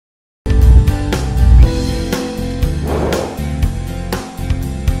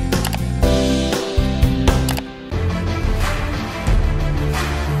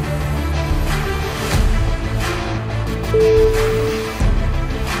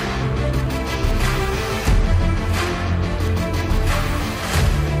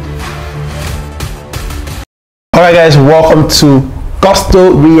Alright guys, welcome to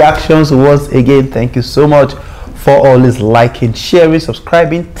Gusto Reactions once again. Thank you so much for always liking, sharing,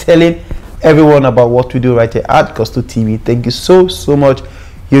 subscribing, telling everyone about what we do right here at Gusto TV. Thank you so much.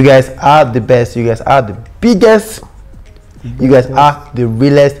 You guys are the best. You guys are the biggest. You guys are the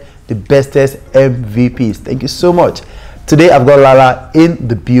realest, the bestest MVPs. Thank you so much. Today I've got Lala in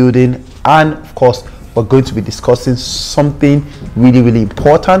the building, and of course we're going to be discussing something really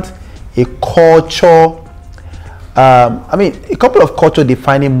important, a culture, a couple of culture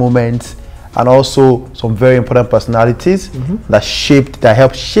defining moments, and also some very important personalities that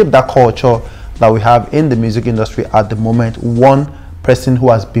helped shape that culture that we have in the music industry at the moment. One person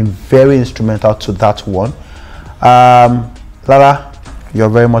who has been very instrumental to that one. Lala, you're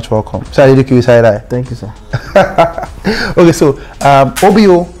very much welcome. Thank you, sir. Okay, so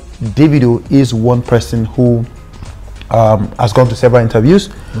OBO Davido is one person who has gone to several interviews,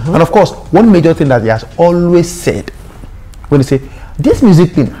 and of course one major thing that he has always said when he say this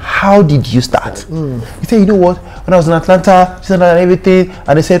music thing, how did you start? He said, you know what, when I was in Atlanta and everything,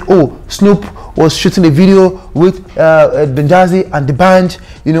 and they said, oh, Snoop was shooting a video with BANJ and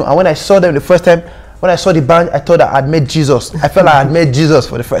DBanj, you know, and when I saw them the first time, when I saw DBanj, I thought that I'd met Jesus. I felt like I'd met Jesus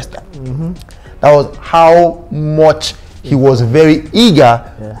for the first time. That was how much he was very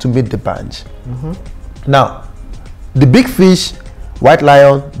eager to meet DBanj. Now, the big fish, White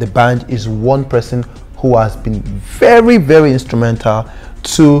Lion, DBanj is one person who has been very instrumental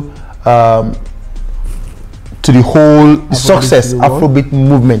to the whole success Afrobeat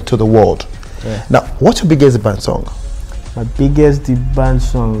movement to the world. Now, what's your biggest DBanj song? My biggest DBanj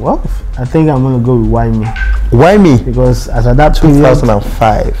song, well, I think I'm gonna go with Why Me. Why Me? Because as at that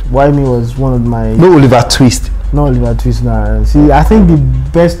 2005, Why Me was one of my no Oliver Twist. No Oliver Twist. Nah. See, I think the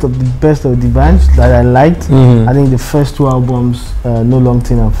best of DBanj that I liked. I think the first two albums, No Long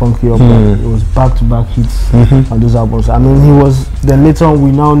Thing and Funky Up, it was back-to-back hits on those albums. I mean, he was. Then later on,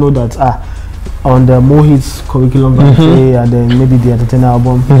 we now know that on the More Hits curriculum, and then maybe the Entertainer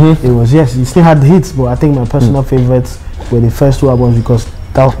album, it was, yes, he still had the hits, but I think my personal favorites were the first two albums, because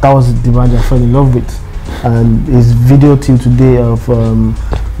that was DBanj I fell in love with. And his video till today of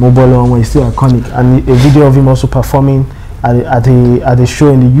Mobolo One is still iconic, and a video of him also performing at a show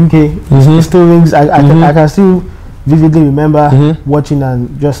in the UK. It still rings. I can still vividly remember watching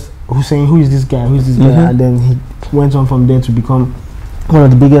and just saying, who is this guy, and then he went on from there to become one of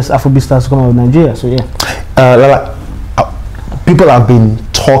the biggest Afrobeat stars to come out of Nigeria. So yeah, people have been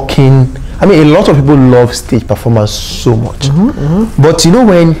talking. I mean, a lot of people love stage performance so much, but you know,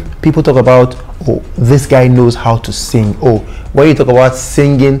 when people talk about, oh, this guy knows how to sing, oh, when you talk about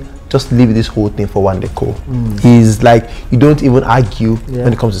singing, just leave this whole thing for one Cool. He's like, you don't even argue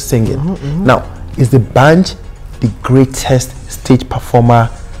when it comes to singing. Now, is DBanj the greatest stage performer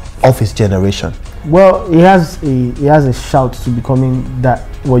of his generation? Well, he has a shout to becoming that,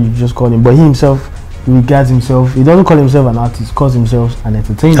 what you just called him, but he himself regards himself, he doesn't call himself an artist, he calls himself an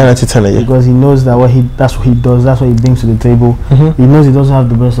entertainer. Because he knows that that's what he does, that's what he brings to the table. He knows he doesn't have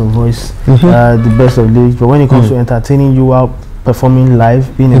the best of voice, the best of lyrics, but when it comes to entertaining you out, performing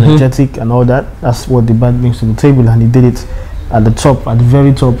live, being energetic and all that, that's what DBanj brings to the table, and he did it at the top, at the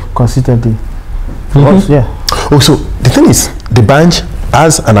very top, consistently. Oh, so the thing is, DBanj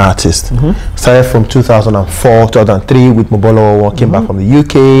as an artist started from 2004, 2003 with Mobolo One, came back from the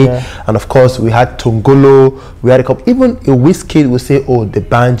UK, and of course we had Tongolo, we had a couple, even a Wizkid will say, oh,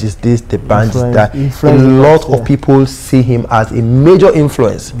 DBanj is this, DBanj is that. A lot of people see him as a major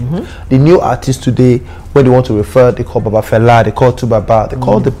influence. The new artists today, when they want to refer, they call Baba Fela, they call Tubaba, they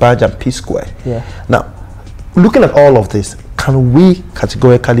call DBanj and P Square. Now, looking at all of this, can we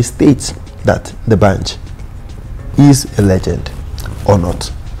categorically state that DBanj is a legend or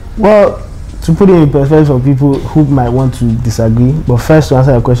not? Well, to put it in perspective for people who might want to disagree, but first, to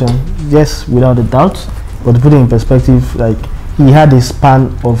answer your question, yes, without a doubt. But to put it in perspective, like, he had a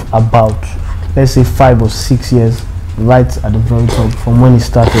span of about, let's say, 5 or 6 years right at the very top from when he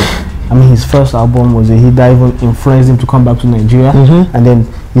started. I mean, his first album was a hit that even influenced him to come back to Nigeria, and then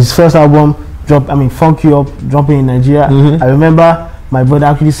his first album dropped, I mean, Funky Up, dropping in Nigeria. I remember my brother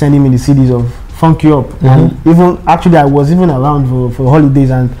actually sending me the CDs of Funky Up, and even actually I was even around for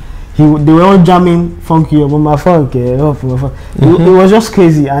holidays, and they were all jamming Funky Up on my phone. It was just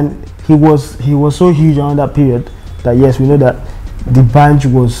crazy, and he was so huge around that period that, yes, we know that DBanj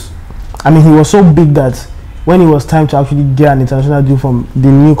was, I mean, he was so big that when it was time to actually get an international deal from the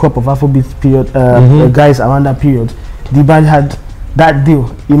new crop of Afrobeat period guys around that period, DBanj had that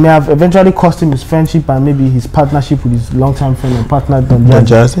deal. It may have eventually cost him his friendship and maybe his partnership with his longtime friend and partner, Don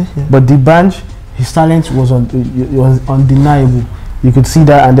Jazzy. But DBanj, his talent was undeniable. you could see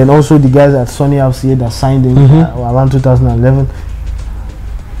that. And then also the guys at Sony FCA that signed him around 2011.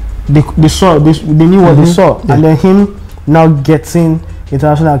 They knew what they saw, and then him now getting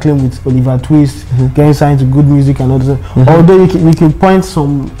international acclaim with Oliver Twist, getting signed to Good Music and all that. Although we can point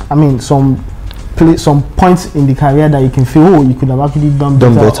some points in the career that you can feel, oh, you could have actually done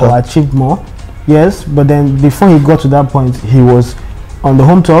better or achieved more. Yes, but then before he got to that point, he was on the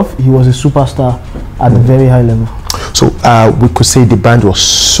home turf. He was a superstar at a very high level. So we could say DBanj was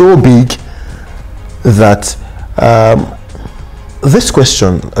so big that this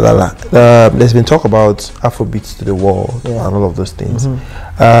question, there's been talk about Afrobeats to the world and all of those things.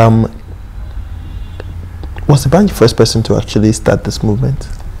 Was DBanj the first person to actually start this movement?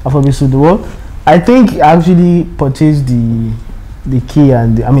 Afrobeats to the world? I think he actually purchased the key,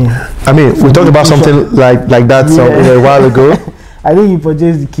 and I mean we talked about something like that a while ago. I think he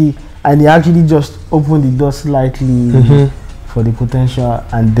purchased the key, and he actually just opened the door slightly for the potential,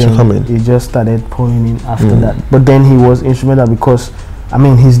 and then he just started pouring in after that. But then he was instrumental because, I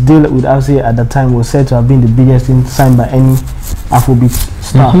mean, his deal with RCA at the time was said to have been the biggest thing signed by any Afrobeat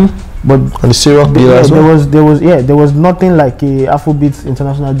star. But on the serious deal as well? there was nothing like a Afrobeat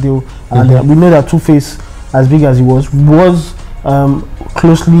international deal, and we know that Two-Face, as big as he was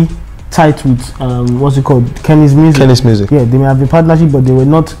closely tight with what's it called, Kenny's Music. Yeah, they may have been partnership, but they were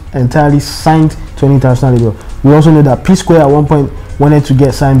not entirely signed to any international label. We also know that P Square at one point wanted to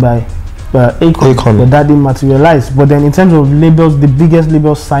get signed by Akon, but that didn't materialize. But then in terms of labels, the biggest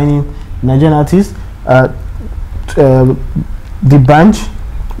label signing Nigerian artists, DBanj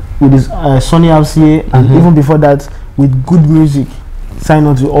with his Sony FCA, and even before that with Good Music signed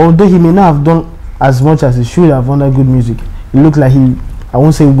on to. Although he may not have done as much as he should have under Good Music, it looked like he, I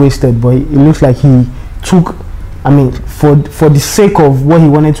won't say wasted, but it looks like he took, I mean, for the sake of what he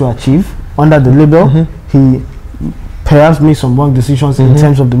wanted to achieve under the label, he perhaps made some wrong decisions in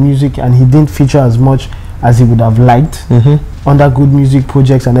terms of the music, and he didn't feature as much as he would have liked under Good Music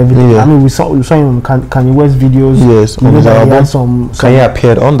projects and everything. I mean, we saw him on Kanye West videos. Yes, on his album. Kanye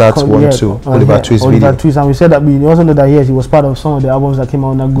appeared on that one too, Oliver Twist video. Oliver Twist, and we said that we also know that he was part of some of the albums that came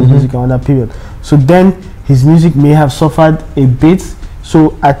out under Good Music around that period. So then his music may have suffered a bit.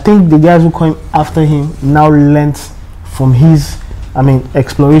 So I think the guys who came after him now learnt from his, I mean,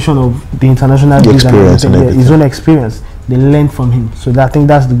 exploration of the international experience and everything, his own experience. They learned from him. So I think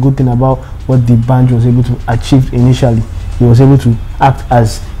that's the good thing about what DBanj was able to achieve initially. He was able to act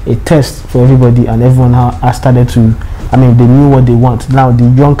as a test for everybody, and everyone has started to, I mean, they knew what they want. Now the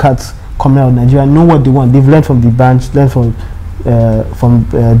young cats coming out of Nigeria know what they want. They've learned from DBanj, learned from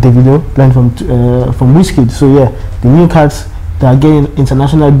Davido, learned from Wizkid. So yeah, the new cats that are getting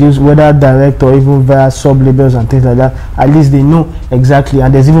international deals, whether direct or even via sub labels and things like that, at least they know exactly,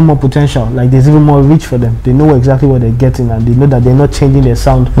 and there's even more potential, like there's even more reach for them. They know exactly what they're getting, and they know that they're not changing their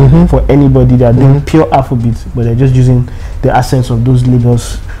sound for anybody. They're doing pure Afrobeat, but they're just using the assets of those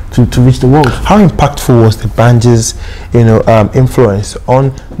labels to reach the world. How impactful was DBanj's influence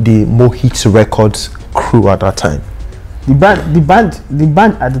on the Mohit Records crew at that time? The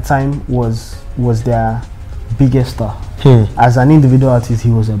band at the time was their biggest star. As an individual artist,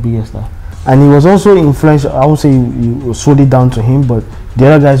 he was their biggest star, and he was also influential. I would say he was solely down to him, but the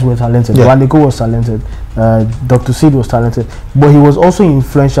other guys were talented. Wandeko was talented, Dr. Sid was talented, but he was also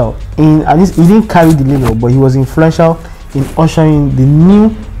influential in, at least he didn't carry the label, but he was influential in ushering the new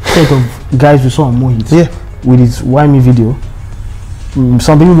set of guys we saw on Mohit with his Why Me video.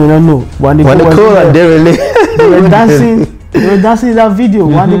 Some people may not know Wandeko and they were dancing. They were dancing in that video.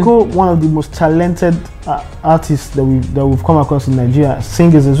 Wandeko, one of the most talented artists that we've come across in Nigeria,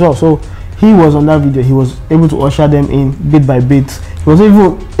 singers as well. So he was on that video. He was able to usher them in bit by bit. He was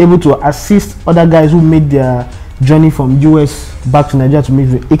even able to assist other guys who made their journey from US back to Nigeria to make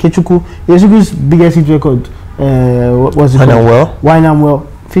it. Ikechuku's biggest hit record, what was it called? Wine and Well,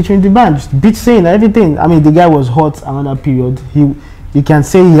 featuring DBanj, beat saying everything. I mean, the guy was hot around that period. You can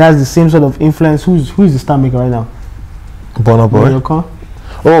say he has the same sort of influence. Who's the star maker right now? Burna Boy.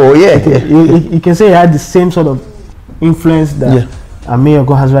 Oh yeah, you can say he had the same sort of influence that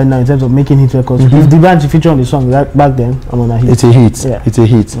Ameyoko has right now in terms of making hit records. If DBanj featured on the song back then, I'm on a hit. It's a hit. It's a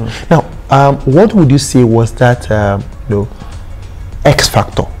hit. Now, what would you say was that X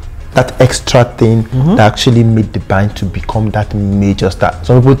factor, that extra thing that actually made DBanj to become that major star?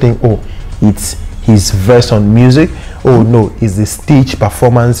 Some people think, oh, it's his verse on music. Oh no, it's the stage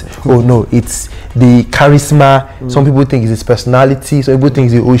performance. Oh no, it's the charisma. Some people think it's his personality. Some people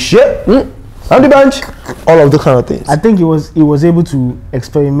think it's oh shit, I'm DBanj. All of those kind of things. I think he was able to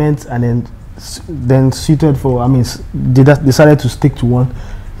experiment, and then suited for, I mean, decided to stick to one.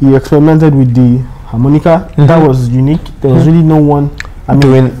 He experimented with the harmonica. That was unique. There was really no one. I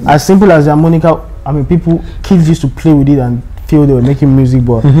mean, as simple as the harmonica. I mean, kids used to play with it and feel they were making music,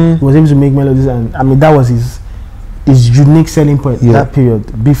 but he was able to make melodies, and I mean that was his unique selling point that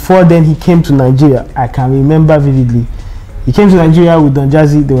period. Before then, he came to Nigeria. I can remember vividly. He came to Nigeria with Don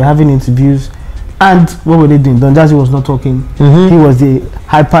Jazzy. They were having interviews, and what were they doing? Don Jazzy was not talking. He was the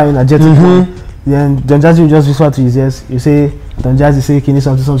hyper energetic one. Then Don Jazzy would just whisper to his ears. You say, Don Jazzy say, "Can you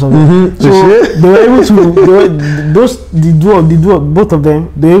something?" So they were able to. Both of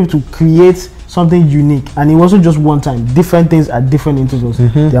them, they were able to create something unique, and it wasn't just one time. Different things at different intervals.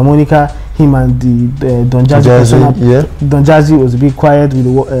 The harmonica, him and the Don Jazzy persona. Don Jazzy was a bit quiet with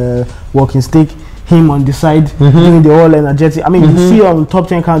the walking stick. Him on the side doing the all energetic. I mean, you see on top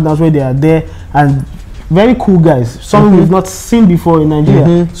 10 countdowns where they are there, and very cool guys. Some we've not seen before in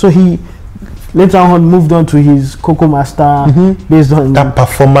Nigeria. So he later on moved on to his Coco Master based on that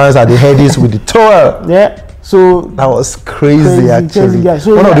performance at the Headies with the tour. Yeah. So that was crazy actually.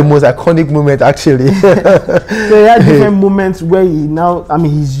 So one of the most iconic moments actually. So he had different moments where he now, I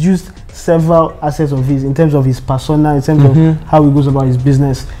mean, he's used several assets of his in terms of his persona, in terms of how he goes about his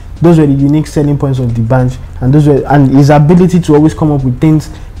business. Those were the unique selling points of DBanj, and his ability to always come up with things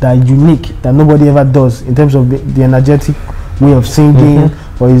that are unique that nobody ever does in terms of the energetic way of singing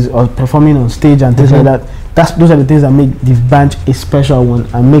or performing on stage and things like that. Those are the things that make DBanj a special one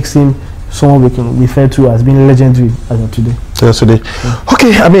and makes him someone we can refer to as being legendary as of today.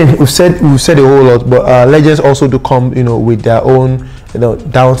 Okay, I mean we've said a whole lot, but legends also do come, you know, with their own, you know,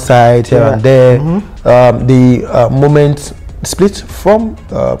 downside here and there. The moment split from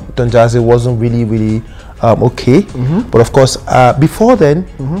Don Jazzy wasn't really okay, but of course before then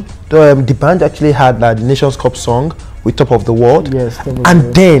DBanj actually had the Nations Cup song with Top of the World,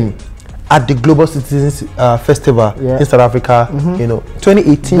 and then at the Global Citizens Festival in South Africa, you know,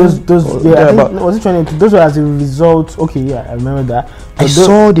 2018. Was it 2018? Those were as a result. Okay, yeah, I remember that. I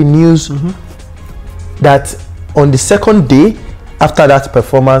saw the news that on the second day after that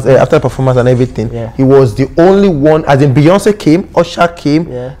performance, and everything, he was the only one. As in Beyonce came, Usher came,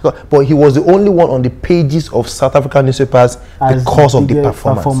 but he was the only one on the pages of South African newspapers because of the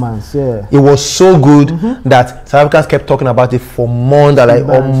performance. It was so good that South Africans kept talking about it for months. Like,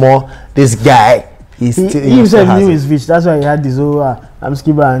 oh, more this guy. He himself knew his reach. That's why he had this whole I'm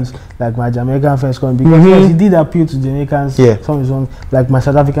DBanj, like my Jamaican friends come, because he did appeal to Jamaicans. Some of his own, like my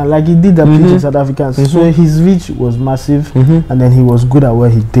South African, like he did appeal to South Africans. So his reach was massive, and then he was good at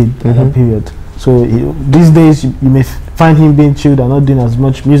what he did in that period. So these days you may find him being chilled and not doing as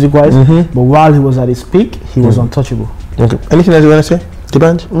much music wise, but while he was at his peak, he was untouchable. Anything else you want to say?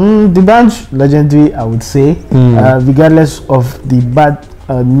 DBanj? DBanj, legendary, I would say, regardless of the bad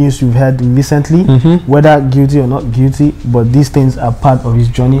news you've heard recently, whether guilty or not guilty, but these things are part of his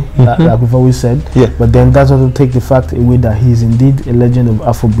journey, like we've always said. But then that's also take the fact away that he is indeed a legend of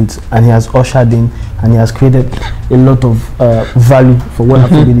Afrobeat, and he has ushered in and he has created a lot of value for what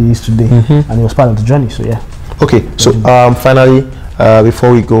Afrobeat is today, and he was part of the journey. So okay, so finally,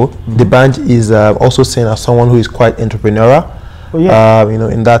 before we go, DBanj is also seen as someone who is quite entrepreneurial. You know,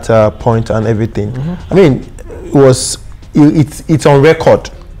 in that point and everything. I mean, it's on record,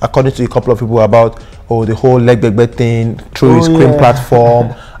 according to a couple of people, about the whole leg thing through his screen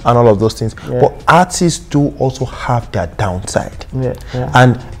platform and all of those things. But artists do also have their downside.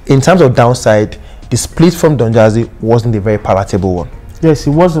 And in terms of downside, the split from Don Jazzy wasn't a very palatable one. Yes,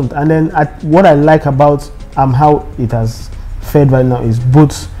 it wasn't. And then what I like about how it has fared right now is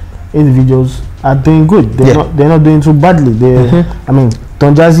both individuals are doing good. They're not doing too badly. I mean,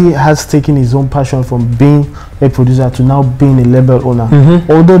 Don Jazzy has taken his own passion from being a producer to now being a label owner.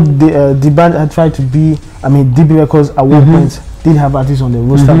 Although DBanj had tried to be, I mean, DB Records at one point did have artists on the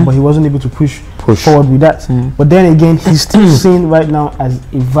roster, but he wasn't able to push forward with that. But then again, he's still seen right now as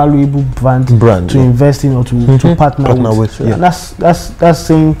a valuable brand to invest in or to partner with. So that's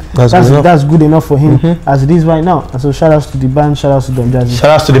good enough for him as it is right now. And so shout outs to DBanj, shout outs to Don Jazzy.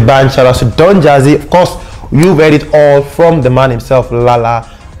 Shout outs to DBanj, shout outs to Don Jazzy. Of course, you've heard it all from the man himself, Lala.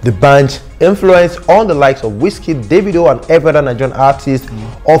 DBanj influence on the likes of Wizkid, Davido, and every other Nigerian artist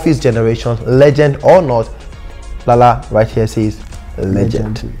of his generation, legend or not. Lala right here says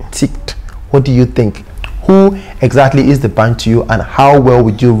legend. Ticked. What do you think? Who exactly is DBanj to you, and how well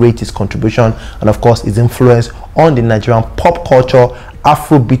would you rate his contribution and of course his influence on the Nigerian pop culture,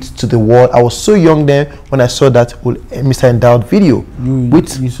 Afrobeat to the world? I was so young then when I saw that Mr. Endowed video.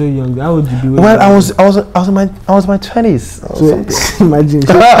 You're so young. How would you be? Well, I was in my 20s. So, imagine.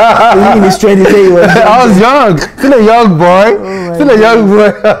 In his 20s, I was young. Still a young boy. Still a young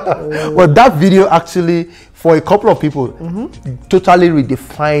boy. But that video actually for a couple of people, totally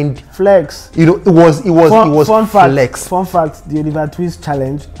redefined flex. You know, it was Fun flex. Fun fact: the Oliver Twist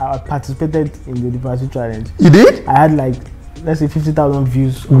challenge. I participated in the Oliver Twist challenge. You did? I had like, let's say, 50,000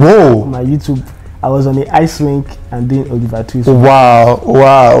 views. Whoa! On my YouTube. I was on the ice rink and doing Oliver Twist. Wow!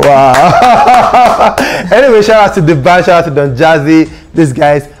 Anyway, shout out to DBanj, shout out to Don Jazzy. These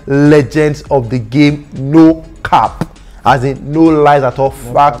guys, legends of the game, no cap. As in, no lies at all,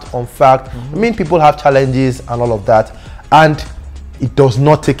 fact on fact. I mean, people have challenges and all of that, and it does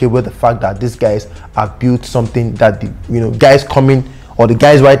not take away the fact that these guys have built something that the guys coming, or the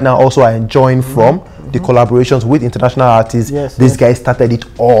guys right now also are enjoying from the collaborations with international artists. These guys started it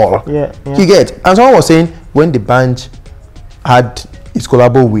all. You get? And someone was saying when DBanj had his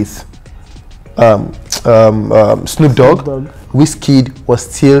collabo with Snoop Dogg, Wizkid was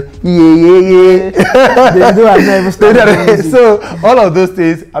still So all of those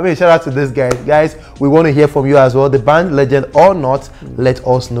things, I mean, shout out to these guys. We want to hear from you as well, the band legend or not. Let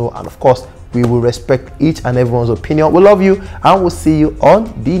us know, and of course we will respect each and everyone's opinion. We love you, and we'll see you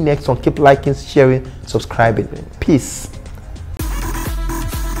on the next one. Keep liking, sharing, subscribing. Peace.